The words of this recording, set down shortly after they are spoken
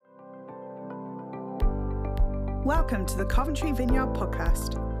Welcome to the Coventry Vineyard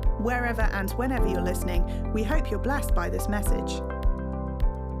Podcast. Wherever and whenever you're listening, we hope you're blessed by this message.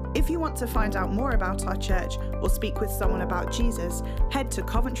 If you want to find out more about our church or speak with someone about Jesus, head to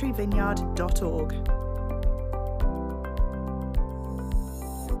coventryvineyard.org.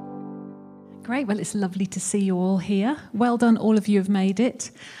 Great, well, it's lovely to see you all here. Well done, all of you have made it.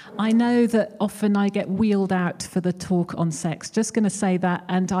 I know that often I get wheeled out for the talk on sex, just going to say that,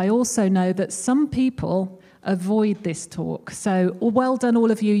 and I also know that some people avoid this talk. So well done, all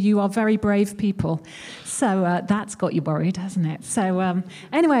of you. You are very brave people. So that's got you worried, hasn't it? So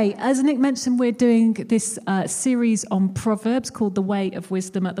anyway, as Nick mentioned, we're doing this series on Proverbs called The Way of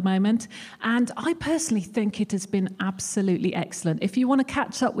Wisdom at the moment. And I personally think it has been absolutely excellent. If you want to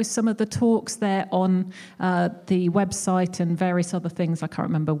catch up with some of the talks there on the website and various other things, I can't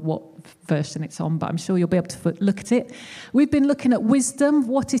remember what version it's on, but I'm sure you'll be able to look at it. We've been looking at wisdom,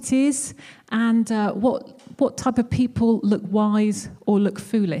 what it is, and what type of people look wise or look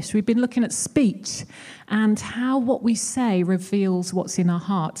foolish. We've been looking at speech and how what we say reveals what's in our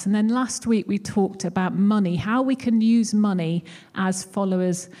hearts. And then last week we talked about money, how we can use money as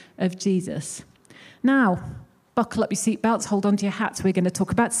followers of Jesus. Now, buckle up your seatbelts, hold on to your hats. We're going to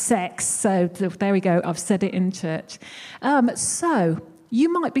talk about sex. So there we go. I've said it in church. So you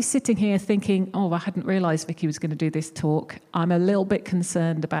might be sitting here thinking, oh, I hadn't realised Vicky was going to do this talk. I'm a little bit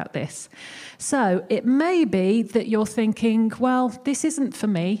concerned about this. So it may be that you're thinking, well, this isn't for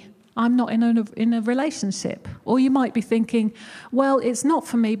me. I'm not in a relationship. Or you might be thinking, well, it's not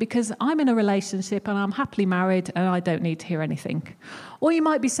for me because I'm in a relationship and I'm happily married and I don't need to hear anything. Or you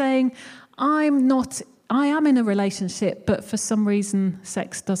might be saying, I am in a relationship, but for some reason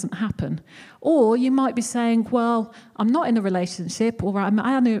sex doesn't happen. Or you might be saying, well, I'm not in a relationship, or I'm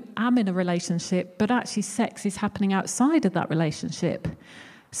in a relationship, but actually sex is happening outside of that relationship.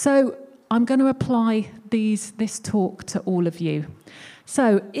 So I'm going to apply this talk to all of you.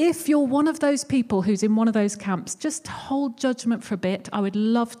 So if you're one of those people who's in one of those camps, just hold judgment for a bit. I would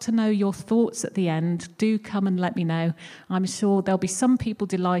love to know your thoughts at the end. Do come and let me know. I'm sure there'll be some people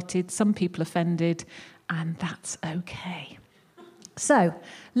delighted, some people offended, and that's okay. So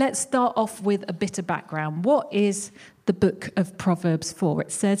let's start off with a bit of background. What is the book of Proverbs for?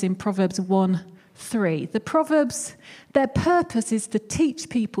 It says in Proverbs 1:3, the Proverbs, their purpose is to teach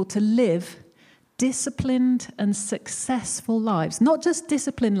people to live disciplined and successful lives. Not just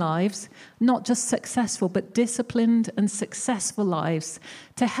disciplined lives, not just successful, but disciplined and successful lives,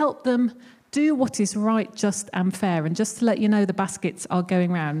 to help them do what is right, just and fair. And just to let you know, the baskets are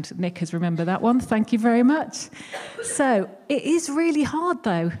going round. Nick has remembered that one. Thank you very much. So it is really hard,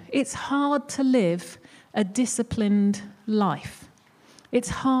 though. It's hard to live a disciplined life. It's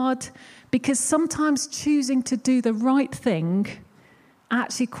hard because sometimes choosing to do the right thing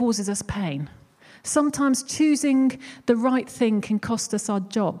actually causes us pain. Sometimes choosing the right thing can cost us our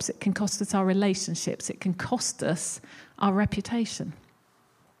jobs. It can cost us our relationships. It can cost us our reputation.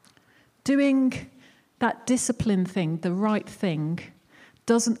 Doing that disciplined thing, the right thing,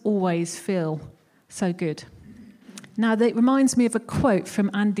 doesn't always feel so good. Now, that reminds me of a quote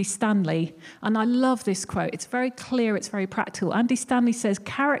from Andy Stanley, and I love this quote. It's very clear, it's very practical. Andy Stanley says,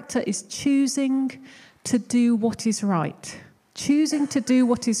 character is choosing to do what is right. Choosing to do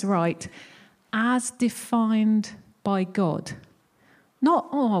what is right as defined by God.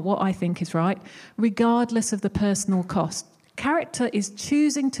 Not, what I think is right, regardless of the personal cost. Character is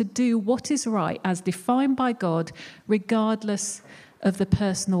choosing to do what is right as defined by God, regardless of the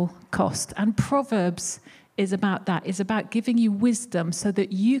personal cost. And Proverbs is about that. It's about giving you wisdom so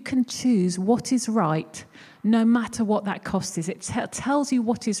that you can choose what is right, no matter what that cost is. It tells you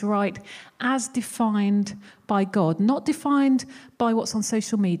what is right as defined by God, not defined by what's on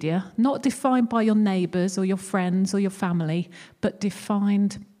social media, not defined by your neighbours or your friends or your family, but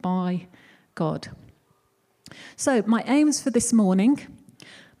defined by God. So my aims for this morning,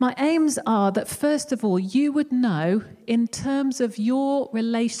 my aims are that first of all, you would know in terms of your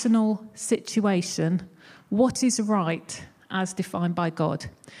relational situation, what is right as defined by God.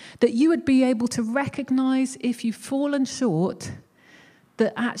 That you would be able to recognise if you've fallen short,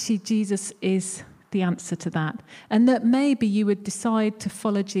 that actually Jesus is the answer to that. And that maybe you would decide to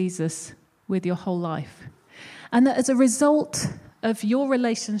follow Jesus with your whole life. And that as a result of your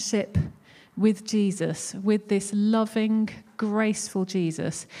relationship with Jesus, with this loving, graceful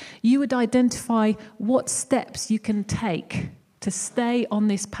Jesus, you would identify what steps you can take to stay on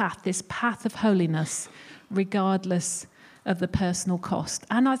this path of holiness, regardless of the personal cost.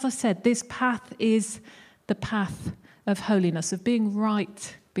 And as I said, this path is the path of holiness, of being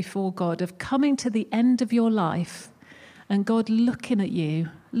right before God, of coming to the end of your life and God looking at you,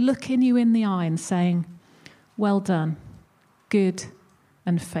 looking you in the eye and saying, Well done, good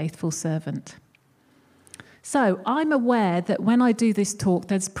and faithful servant. So I'm aware that when I do this talk,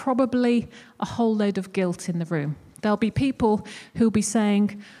 there's probably a whole load of guilt in the room. There'll be people who'll be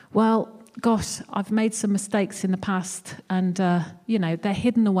saying, well, gosh, I've made some mistakes in the past and, they're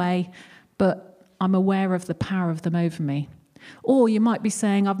hidden away, but I'm aware of the power of them over me. Or you might be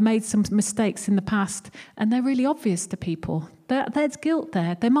saying, I've made some mistakes in the past and they're really obvious to people. There's guilt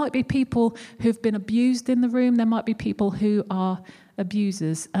there. There might be people who've been abused in the room. There might be people who are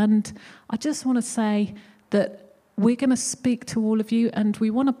abusers. And I just want to say that we're going to speak to all of you and we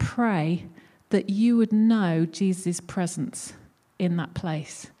want to pray that you would know Jesus' presence in that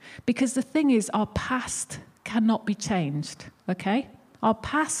place. Because the thing is, our past cannot be changed, okay? Our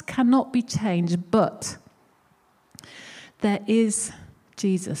past cannot be changed, but there is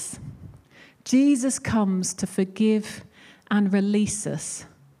Jesus. Jesus comes to forgive and release us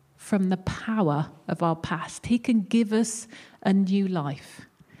from the power of our past. He can give us a new life.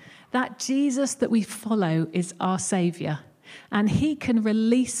 That Jesus that we follow is our Saviour, and he can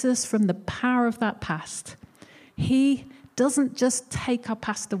release us from the power of that past. He doesn't just take our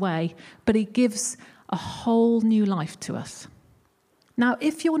past away, but he gives a whole new life to us. Now,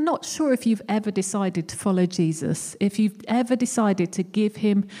 if you're not sure if you've ever decided to follow Jesus, if you've ever decided to give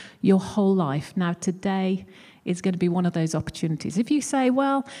him your whole life, now today is going to be one of those opportunities. If you say,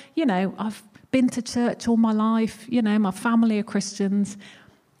 well, I've been to church all my life, my family are Christians,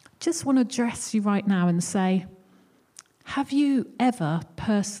 just want to address you right now and say, have you ever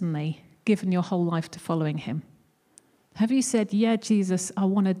personally given your whole life to following him? Have you said, yeah, Jesus, I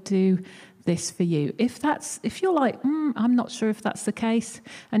want to do this for you? If you're like, I'm not sure if that's the case,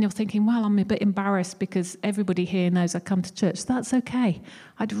 and you're thinking, well, I'm a bit embarrassed because everybody here knows I come to church, that's okay.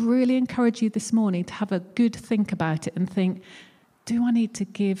 I'd really encourage you this morning to have a good think about it and think, do I need to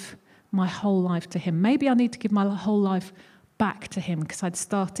give my whole life to him? Maybe I need to give my whole life back to him because I'd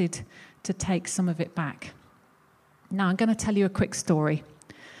started to take some of it back. Now, I'm going to tell you a quick story.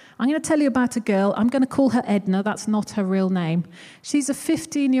 I'm going to tell you about a girl. I'm going to call her Edna. That's not her real name. She's a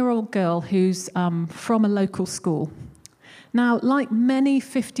 15-year-old girl who's from a local school. Now, like many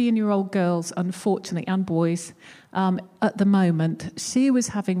 15-year-old girls, unfortunately, and boys, at the moment, she was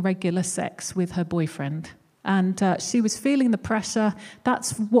having regular sex with her boyfriend. And she was feeling the pressure.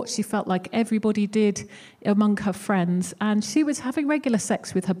 That's what she felt like everybody did among her friends. And she was having regular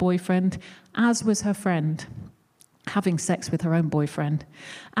sex with her boyfriend, as was her friend, having sex with her own boyfriend.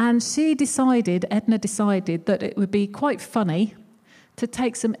 And Edna decided that it would be quite funny to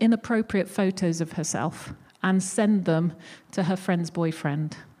take some inappropriate photos of herself and send them to her friend's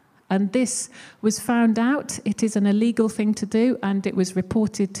boyfriend. And this was found out. It is an illegal thing to do, and it was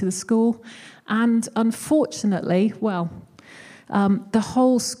reported to the school. And unfortunately, the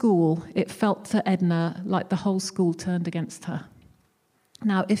whole school, it felt to Edna like the whole school turned against her.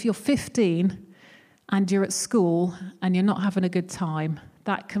 Now, if you're 15 and you're at school and you're not having a good time,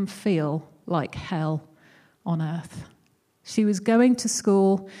 that can feel like hell on earth. She was going to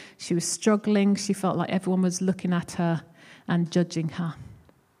school, she was struggling, she felt like everyone was looking at her and judging her.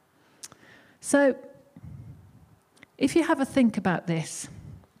 So, if you have a think about this,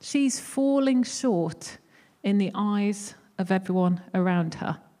 she's falling short in the eyes of everyone around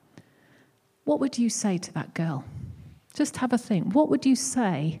her. What would you say to that girl? Just have a think. What would you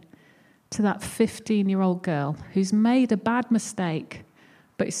say to that 15-year-old girl who's made a bad mistake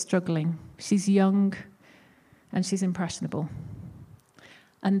but is struggling? She's young and she's impressionable.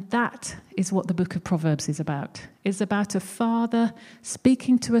 And that is what the book of Proverbs is about. It's about a father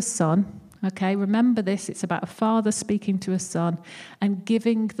speaking to a son. Okay, remember this, it's about a father speaking to a son and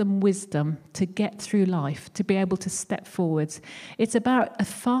giving them wisdom to get through life, to be able to step forwards. It's about a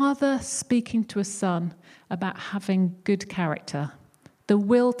father speaking to a son about having good character, the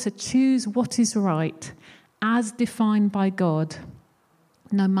will to choose what is right as defined by God,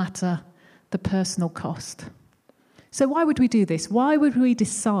 no matter the personal cost. So why would we do this? Why would we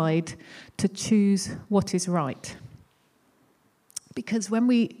decide to choose what is right? Because when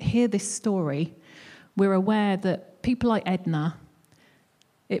we hear this story, we're aware that people like Edna,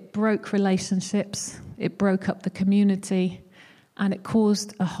 it broke relationships, it broke up the community, and it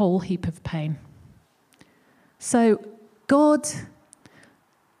caused a whole heap of pain. So God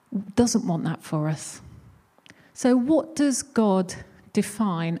doesn't want that for us. So what does God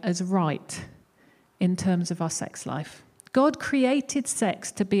define as right in terms of our sex life? God created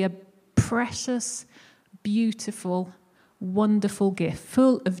sex to be a precious, beautiful, wonderful gift,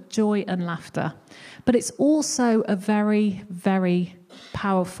 full of joy and laughter. But it's also a very, very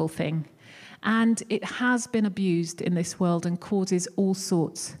powerful thing. And it has been abused in this world and causes all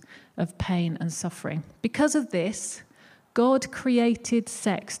sorts of pain and suffering. Because of this, God created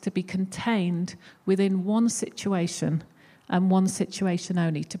sex to be contained within one situation and one situation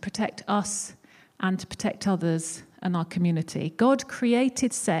only, to protect us and to protect others and our community. God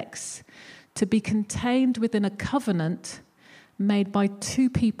created sex to be contained within a covenant made by two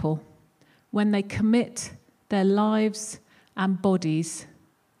people when they commit their lives and bodies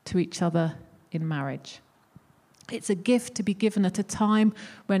to each other in marriage. It's a gift to be given at a time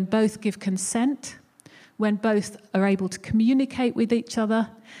when both give consent, when both are able to communicate with each other.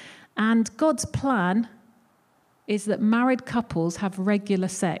 And God's plan is that married couples have regular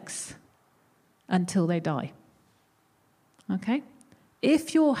sex until they die. Okay?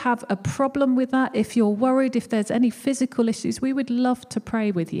 If you have a problem with that, if you're worried, if there's any physical issues, we would love to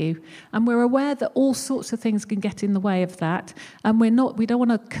pray with you. And we're aware that all sorts of things can get in the way of that. And we don't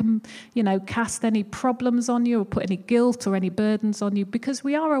want to, cast any problems on you or put any guilt or any burdens on you, because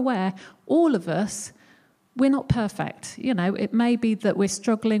we are aware, all of us, we're not perfect. It may be that we're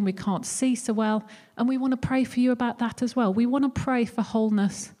struggling, we can't see so well, and we want to pray for you about that as well. We want to pray for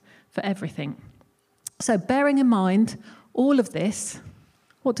wholeness for everything. So bearing in mind all of this,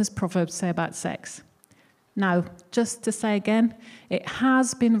 what does Proverbs say about sex? Now, just to say again, it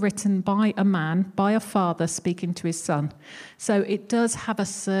has been written by a man, by a father speaking to his son. So it does have a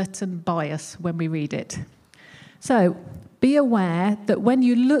certain bias when we read it. So be aware that when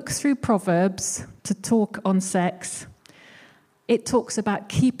you look through Proverbs to talk on sex, it talks about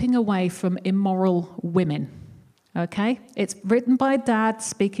keeping away from immoral women. Okay? It's written by a dad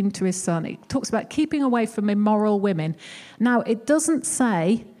speaking to his son. It talks about keeping away from immoral women. Now, it doesn't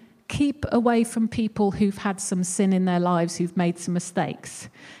say keep away from people who've had some sin in their lives, who've made some mistakes.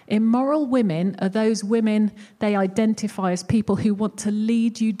 Immoral women are those women they identify as people who want to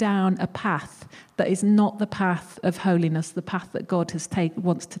lead you down a path that is not the path of holiness, the path that God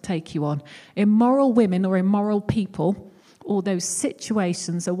wants to take you on. Immoral women or immoral people, or those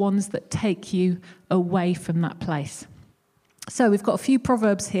situations, are ones that take you away from that place. So we've got a few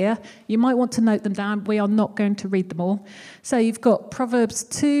Proverbs here. You might want to note them down. We are not going to read them all. So you've got Proverbs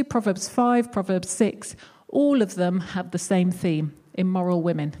 2, Proverbs 5, Proverbs 6. All of them have the same theme, immoral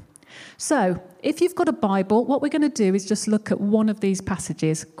women. So if you've got a Bible, what we're going to do is just look at one of these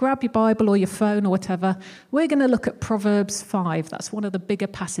passages. Grab your Bible or your phone or whatever. We're going to look at Proverbs 5. That's one of the bigger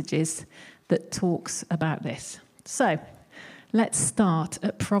passages that talks about this. So let's start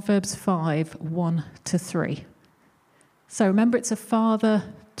at Proverbs 5, 1-3. So remember, it's a father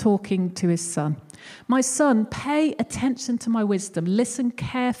talking to his son. My son, pay attention to my wisdom. Listen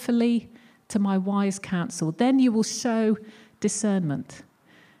carefully to my wise counsel. Then you will show discernment.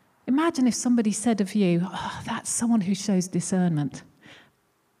 Imagine if somebody said of you, that's someone who shows discernment.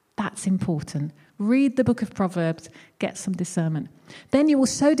 That's important. Read the book of Proverbs, get some discernment. Then you will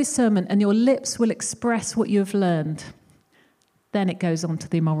show discernment and your lips will express what you have learned. Then it goes on to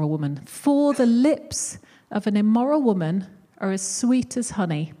the immoral woman. For the lips of an immoral woman are as sweet as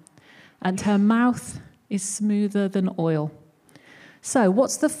honey, and her mouth is smoother than oil. So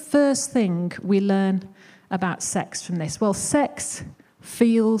what's the first thing we learn about sex from this? Well, sex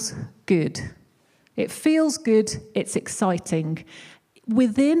feels good. It feels good, it's exciting.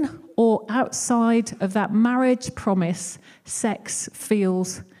 Within or outside of that marriage promise, sex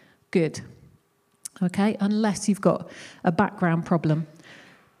feels good. Okay, unless you've got a background problem.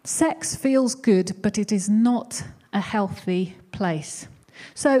 Sex feels good, but it is not a healthy place.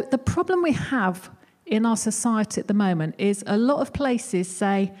 So the problem we have in our society at the moment is a lot of places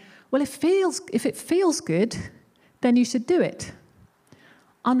say, well, if it feels good, then you should do it.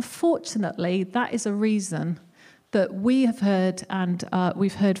 Unfortunately, that is a reason that we have heard, and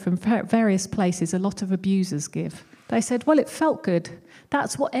we've heard from various places, a lot of abusers give. They said, well, it felt good.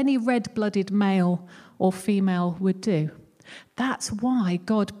 That's what any red-blooded male or female would do. That's why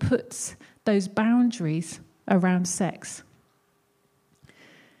God puts those boundaries around sex.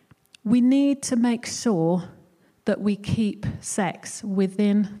 We need to make sure that we keep sex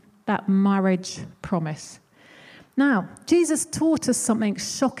within that marriage promise. Now, Jesus taught us something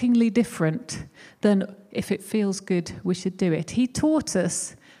shockingly different than if it feels good, we should do it. He taught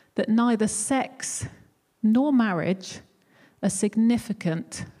us that neither sex nor marriage are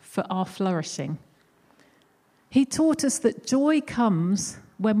significant for our flourishing. He taught us that joy comes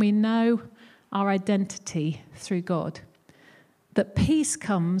when we know our identity through God. That peace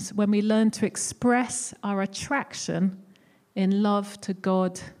comes when we learn to express our attraction in love to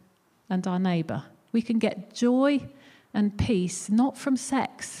God and our neighbour. We can get joy and peace not from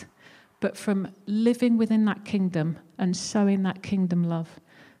sex, but from living within that kingdom and showing that kingdom love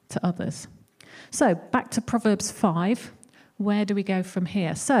to others. So back to Proverbs 5, where do we go from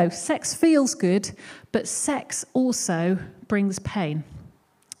here? So, sex feels good, but sex also brings pain.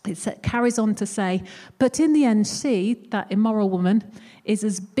 It carries on to say, but in the end, she, that immoral woman, is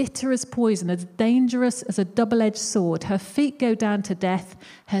as bitter as poison, as dangerous as a double-edged sword. Her feet go down to death.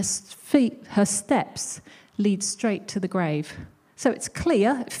 Her steps lead straight to the grave. So it's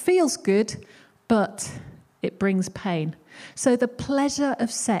clear, it feels good, but it brings pain. So the pleasure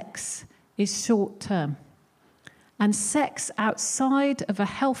of sex is short-term. And sex outside of a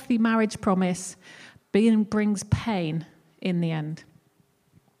healthy marriage promise brings pain in the end.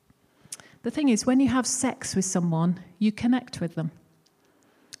 The thing is, when you have sex with someone, you connect with them.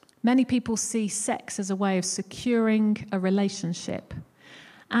 Many people see sex as a way of securing a relationship.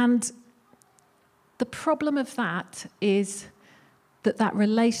 And the problem of that is that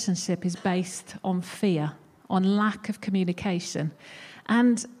relationship is based on fear, on lack of communication.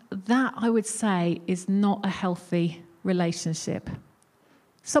 And that, I would say, is not a healthy relationship.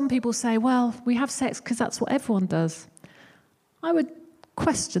 Some people say, well, we have sex because that's what everyone does. I would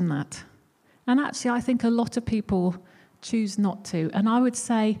question that. And actually, I think a lot of people choose not to. And I would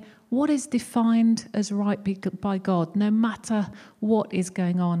say, what is defined as right by God, no matter what is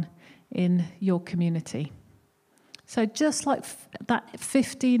going on in your community? So just like that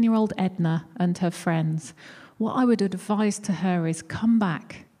 15-year-old Edna and her friends, what I would advise to her is come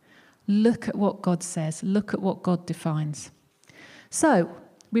back, look at what God says, look at what God defines. So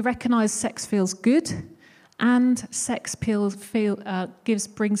we recognise sex feels good, and sex brings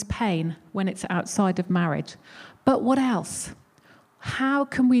pain when it's outside of marriage. But what else?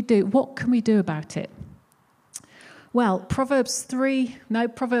 What can we do about it? Well, Proverbs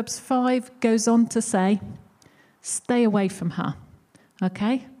 5 goes on to say, stay away from her.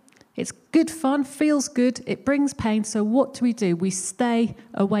 Okay? It's good fun, feels good, it brings pain, so what do? We stay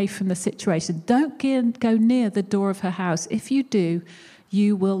away from the situation. Don't go near the door of her house. If you do,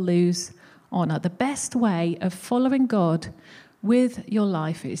 you will lose honour. The best way of following God with your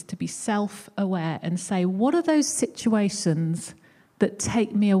life is to be self-aware and say, what are those situations that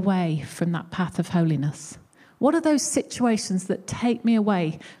take me away from that path of holiness? What are those situations that take me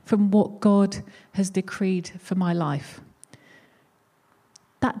away from what God has decreed for my life?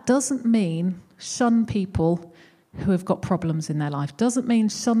 That doesn't mean shun people who have got problems in their life. Doesn't mean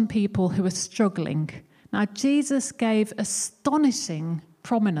shun people who are struggling. Now, Jesus gave astonishing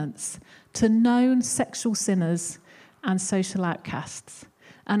prominence to known sexual sinners and social outcasts.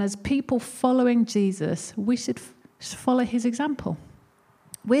 And as people following Jesus, we should follow his example.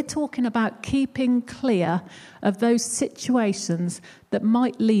 We're talking about keeping clear of those situations that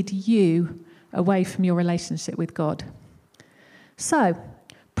might lead you away from your relationship with God. So,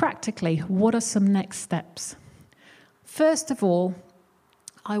 practically, what are some next steps? First of all,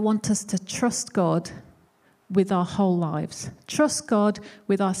 I want us to trust God with our whole lives. Trust God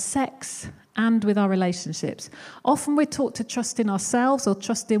with our sex and with our relationships. Often we're taught to trust in ourselves or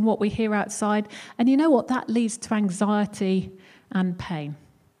trust in what we hear outside. And you know what? That leads to anxiety and pain.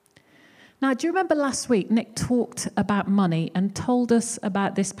 Now, do you remember last week Nick talked about money and told us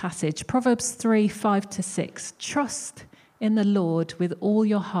about this passage, Proverbs 3, 5-6. Trust in the Lord with all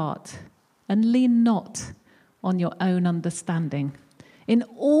your heart and lean not on your own understanding. In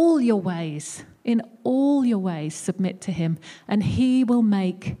all your ways, submit to him, and he will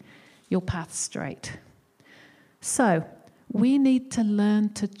make your path straight. So, we need to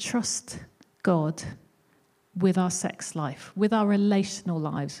learn to trust God with our sex life, with our relational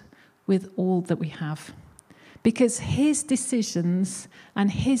lives, with all that we have. Because his decisions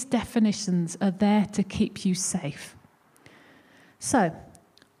and his definitions are there to keep you safe. So,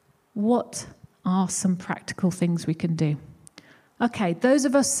 what are some practical things we can do? Okay, those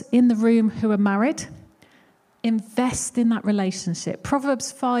of us in the room who are married, invest in that relationship.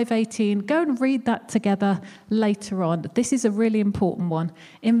 Proverbs 5:18, go and read that together later on. This is a really important one.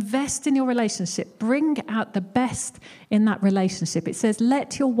 Invest in your relationship. Bring out the best in that relationship. It says,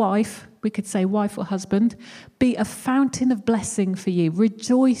 let your wife, we could say wife or husband, be a fountain of blessing for you.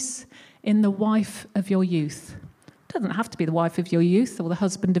 Rejoice in the wife of your youth. It doesn't have to be the wife of your youth or the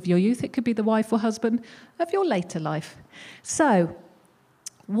husband of your youth. It could be the wife or husband of your later life. So,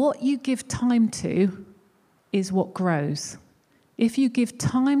 what you give time to is what grows. If you give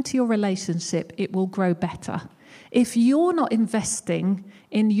time to your relationship, it will grow better. If you're not investing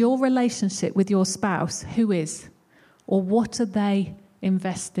in your relationship with your spouse, who is? Or what are they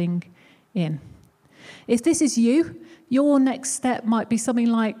investing in? If this is you, your next step might be something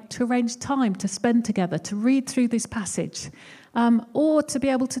like to arrange time to spend together, to read through this passage, or to be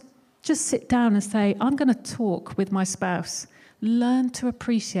able to just sit down and say, I'm going to talk with my spouse, learn to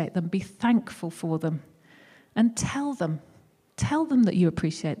appreciate them, be thankful for them, and tell them Tell them that you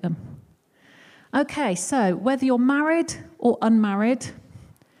appreciate them. Okay, so whether you're married or unmarried,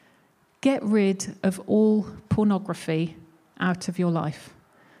 get rid of all pornography out of your life.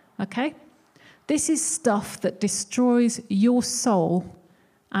 Okay? This is stuff that destroys your soul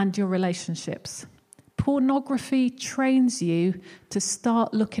and your relationships. Pornography trains you to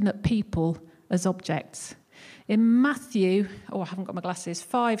start looking at people as objects. In Matthew, I haven't got my glasses,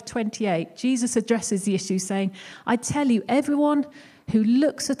 5:28, Jesus addresses the issue saying, I tell you, everyone who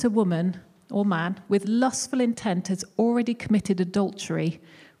looks at a woman or man with lustful intent has already committed adultery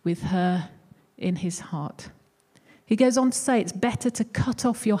with her in his heart. He goes on to say it's better to cut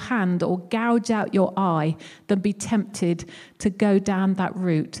off your hand or gouge out your eye than be tempted to go down that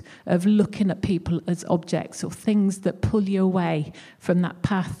route of looking at people as objects or things that pull you away from that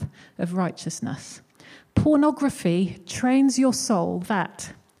path of righteousness. Pornography trains your soul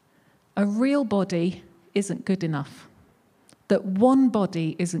that a real body isn't good enough, that one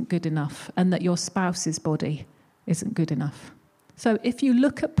body isn't good enough, and that your spouse's body isn't good enough. So if you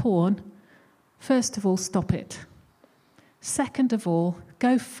look at porn, first of all, stop it. Second of all,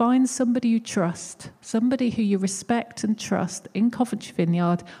 go find somebody you trust, somebody who you respect and trust in Coventry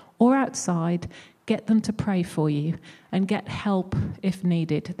Vineyard or outside. Get them to pray for you and get help if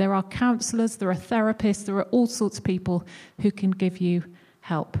needed. There are counsellors, there are therapists, there are all sorts of people who can give you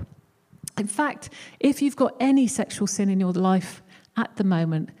help. In fact, if you've got any sexual sin in your life at the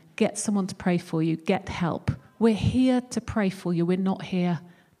moment, get someone to pray for you, get help. We're here to pray for you. We're not here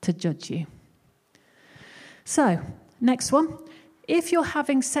to judge you. So, next one. If you're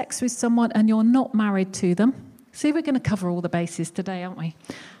having sex with someone and you're not married to them, see, we're going to cover all the bases today, aren't we?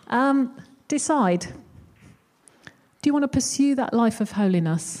 Decide. Do you want to pursue that life of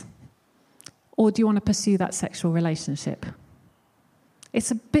holiness? Or do you want to pursue that sexual relationship?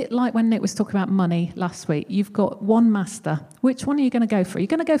 It's a bit like when Nick was talking about money last week. You've got one master. Which one are you going to go for? Are you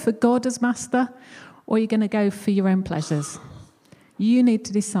going to go for God as master? Or are you going to go for your own pleasures? You need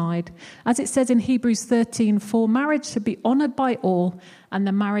to decide. As it says in Hebrews 13:4, marriage should be honoured by all and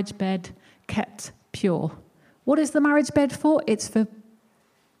the marriage bed kept pure. What is the marriage bed for? It's for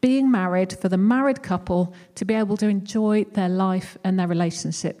being married, for the married couple to be able to enjoy their life and their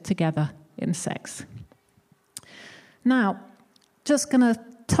relationship together in sex. Now, just going to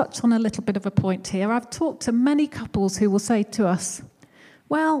touch on a little bit of a point here. I've talked to many couples who will say to us,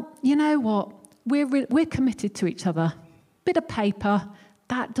 well, you know what, we're committed to each other. Bit of paper,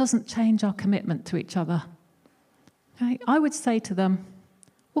 that doesn't change our commitment to each other. Okay? I would say to them,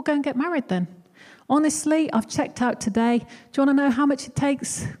 well, go and get married then. Honestly, I've checked out today. Do you want to know how much it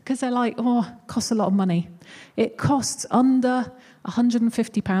takes? Because they're like, oh, it costs a lot of money. It costs under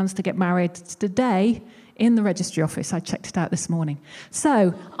 £150 to get married today in the registry office. I checked it out this morning.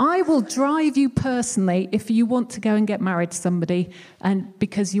 So I will drive you personally if you want to go and get married to somebody and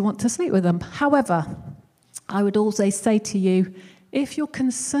because you want to sleep with them. However, I would also say to you, if you're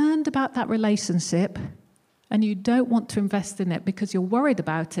concerned about that relationship and you don't want to invest in it because you're worried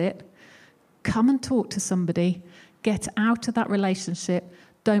about it, come and talk to somebody, get out of that relationship,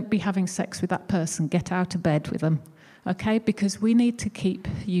 don't be having sex with that person, get out of bed with them, okay? Because we need to keep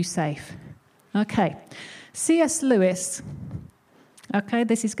you safe. Okay, C.S. Lewis, okay,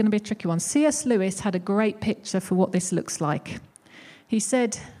 this is going to be a tricky one. C.S. Lewis had a great picture for what this looks like. He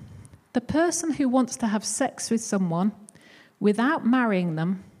said, the person who wants to have sex with someone without marrying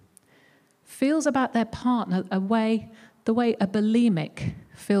them feels about their partner the way a bulimic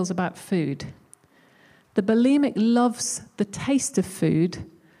feels about food. The bulimic loves the taste of food,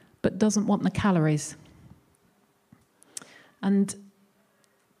 but doesn't want the calories. And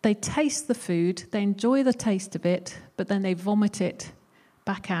they taste the food, they enjoy the taste of it, but then they vomit it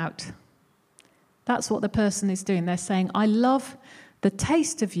back out. That's what the person is doing. They're saying, I love the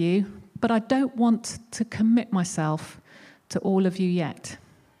taste of you, but I don't want to commit myself to all of you yet.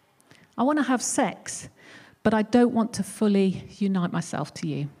 I want to have sex, but I don't want to fully unite myself to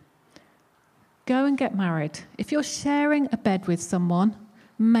you. Go and get married. If you're sharing a bed with someone,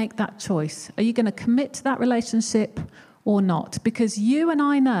 make that choice. Are you going to commit to that relationship or not? Because you and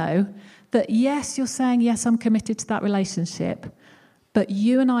I know that, yes, you're saying, yes, I'm committed to that relationship, but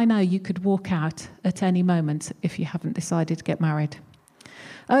you and I know you could walk out at any moment if you haven't decided to get married.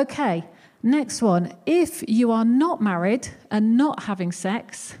 Okay, next one. If you are not married and not having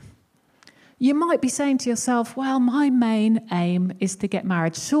sex, you might be saying to yourself, well, my main aim is to get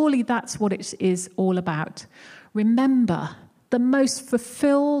married. Surely that's what it is all about. Remember, the most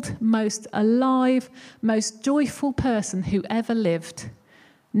fulfilled, most alive, most joyful person who ever lived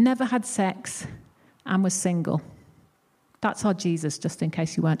never had sex and was single. That's our Jesus, just in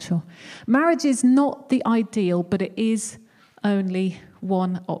case you weren't sure. Marriage is not the ideal, but it is only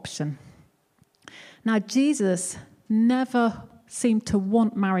one option. Now, Jesus never seemed to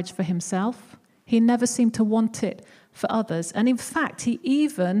want marriage for himself. He never seemed to want it for others. And in fact, he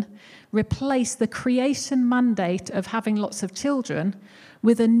even replaced the creation mandate of having lots of children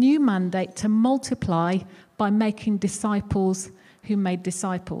with a new mandate to multiply by making disciples who made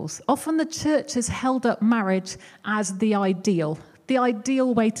disciples. Often the church has held up marriage as the ideal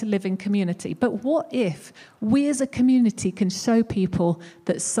way to live in community. But what if we as a community can show people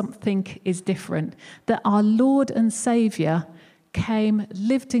that something is different, that our Lord and Saviour came,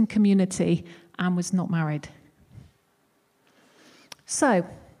 lived in community, and was not married? So,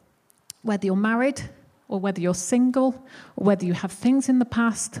 whether you're married, or whether you're single, or whether you have things in the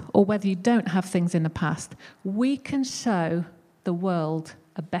past, or whether you don't have things in the past, we can show the world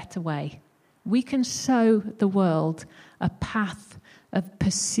a better way. We can show the world a path of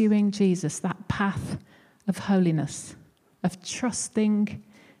pursuing Jesus, that path of holiness, of trusting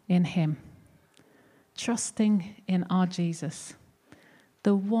in him, trusting in our Jesus,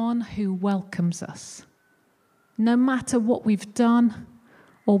 the one who welcomes us, no matter what we've done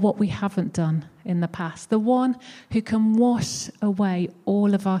or what we haven't done in the past, the one who can wash away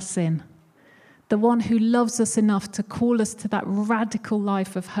all of our sin, the one who loves us enough to call us to that radical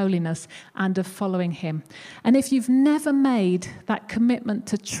life of holiness and of following him. And if you've never made that commitment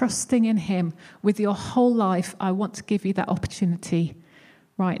to trusting in him with your whole life, I want to give you that opportunity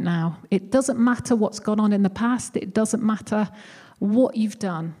right now. It doesn't matter what's gone on in the past. It doesn't matter what you've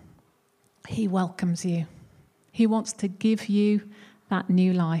done. He welcomes you. He wants to give you that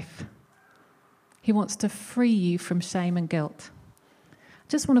new life. He wants to free you from shame and guilt. I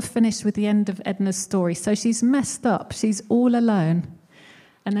just want to finish with the end of Edna's story. So she's messed up. She's all alone.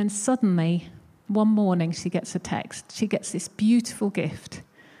 And then suddenly, one morning, she gets a text. She gets this beautiful gift.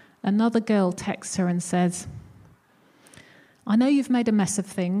 Another girl texts her and says, I know you've made a mess of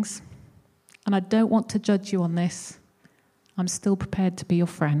things, and I don't want to judge you on this. I'm still prepared to be your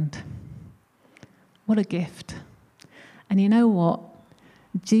friend. What a gift. And you know what?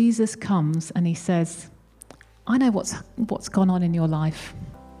 Jesus comes and he says, I know what's gone on in your life.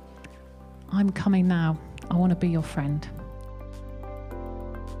 I'm coming now. I want to be your friend.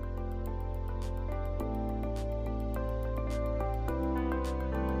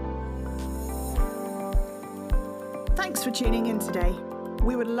 Thanks for tuning in today.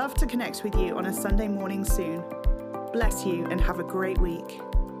 We would love to connect with you on a Sunday morning soon. Bless you and have a great week.